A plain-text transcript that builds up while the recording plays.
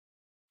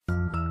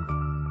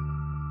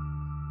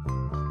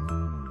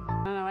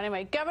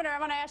anyway, Governor, I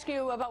want to ask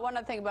you about one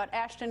other thing about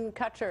Ashton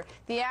Kutcher,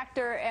 the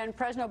actor and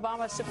President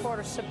Obama's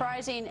supporter,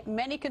 surprising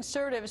many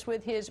conservatives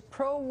with his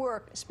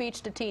pro-work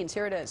speech to teens.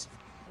 Here it is.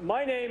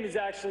 My name is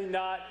actually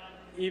not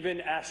even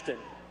Ashton.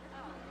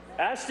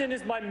 Ashton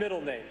is my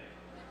middle name.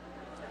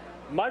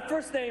 My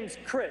first name's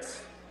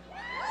Chris.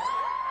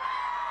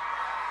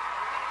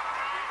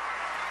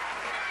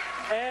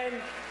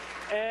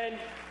 And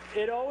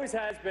it always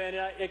has been.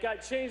 It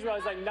got changed when I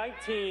was like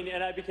 19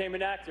 and I became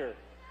an actor.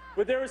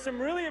 But there were some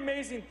really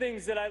amazing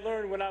things that I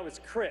learned when I was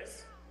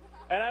Chris.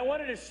 And I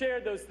wanted to share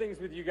those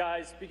things with you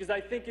guys because I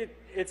think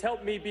it's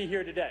helped me be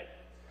here today.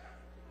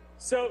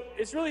 So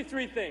it's really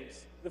three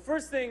things. The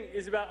first thing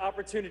is about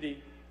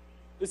opportunity.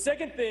 The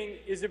second thing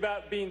is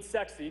about being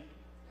sexy.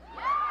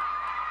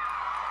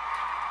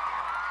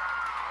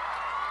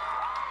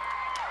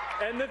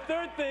 And the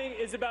third thing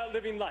is about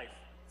living life.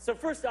 So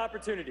first,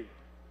 opportunity.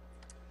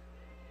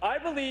 I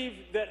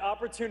believe that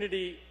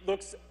opportunity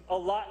looks a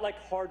lot like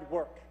hard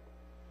work.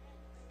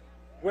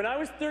 When I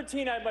was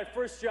 13, I had my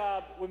first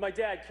job with my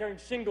dad carrying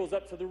shingles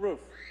up to the roof.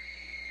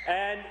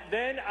 And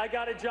then I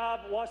got a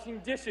job washing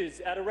dishes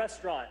at a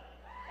restaurant.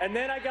 And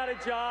then I got a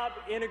job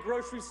in a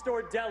grocery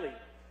store deli.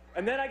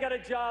 And then I got a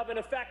job in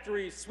a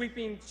factory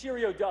sweeping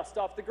Cheerio dust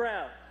off the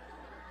ground.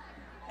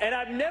 And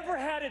I've never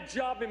had a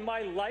job in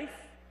my life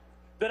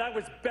that I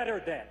was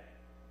better than.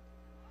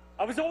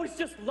 I was always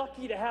just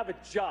lucky to have a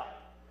job.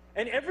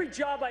 And every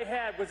job I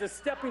had was a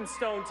stepping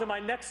stone to my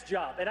next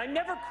job. And I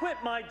never quit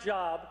my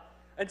job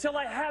until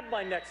I had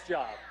my next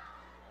job.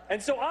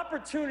 And so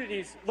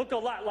opportunities look a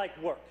lot like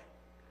work.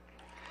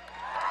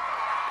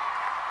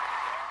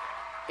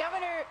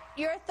 Governor,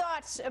 your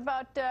thoughts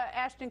about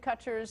Ashton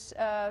Kutcher's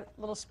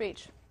little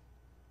speech?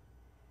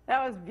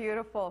 That was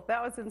beautiful.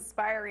 That was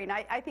inspiring.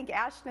 I think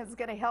Ashton is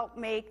going to help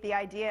make the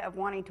idea of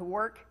wanting to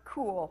work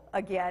cool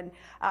again.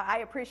 I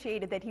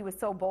appreciated that he was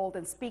so bold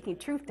in speaking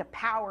truth to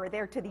power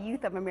there to the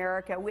youth of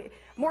America.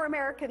 More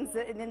Americans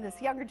in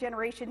this younger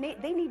generation,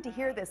 they need to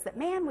hear this, that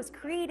man was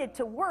created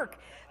to work.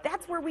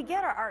 That's where we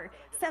get our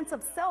sense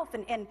of self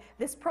and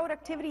this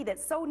productivity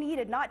that's so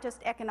needed, not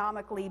just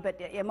economically, but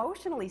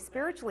emotionally,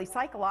 spiritually,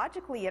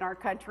 psychologically in our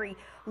country.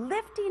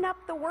 Lifting up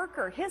the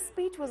worker. His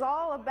speech was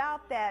all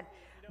about that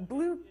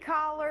blue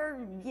collar,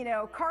 you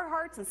know,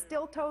 Carhartts and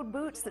steel-toed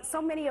boots that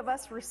so many of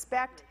us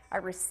respect. I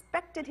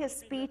respected his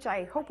speech.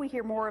 I hope we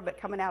hear more of it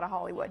coming out of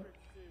Hollywood.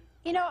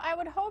 You know, I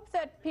would hope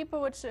that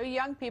people would,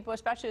 young people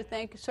especially,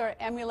 sort of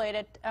emulate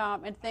it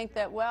and think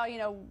that, well, you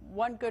know,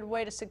 one good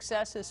way to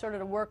success is sort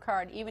of to work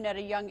hard, even at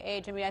a young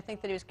age. I mean, I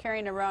think that he was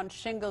carrying around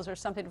shingles or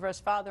something for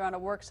his father on a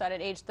work site at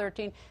age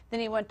 13. Then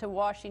he went to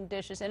washing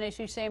dishes, and as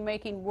you say,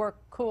 making work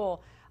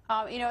cool.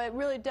 You know, it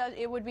really does.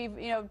 It would be,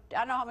 you know, I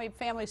don't know how many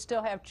families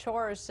still have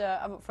chores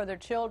for their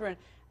children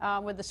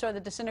with the sort of the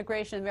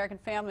disintegration of the American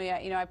family.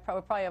 You know, I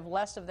would probably have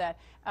less of that.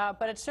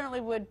 But it certainly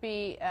would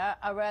be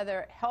a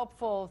rather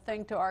helpful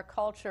thing to our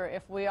culture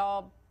if we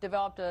all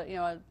developed a, you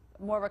know,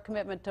 more of a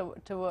commitment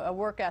to a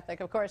work ethic.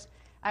 Of course,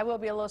 I will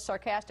be a little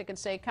sarcastic and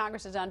say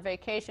Congress is on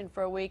vacation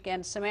for a week,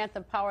 and Samantha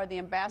Power, the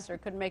ambassador,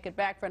 couldn't make it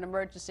back for an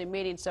emergency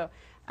meeting. So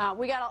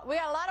we got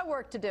a lot of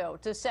work to do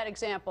to set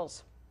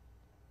examples.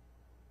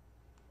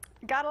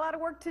 Got a lot of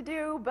work to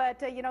do,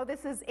 but you know,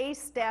 this is a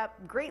step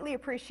greatly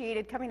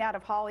appreciated coming out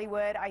of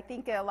Hollywood. I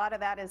think a lot of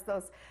that is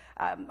those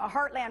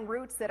heartland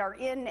roots that are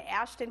in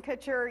Ashton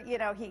Kutcher. You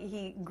know,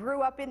 he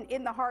grew up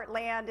in the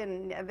heartland,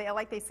 and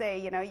like they say,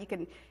 you know, you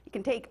can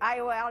take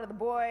Iowa out of the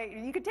boy.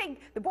 You can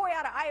take the boy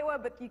out of Iowa,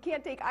 but you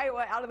can't take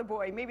Iowa out of the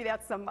boy. Maybe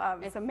that's some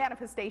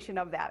manifestation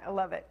of that. I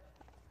love it.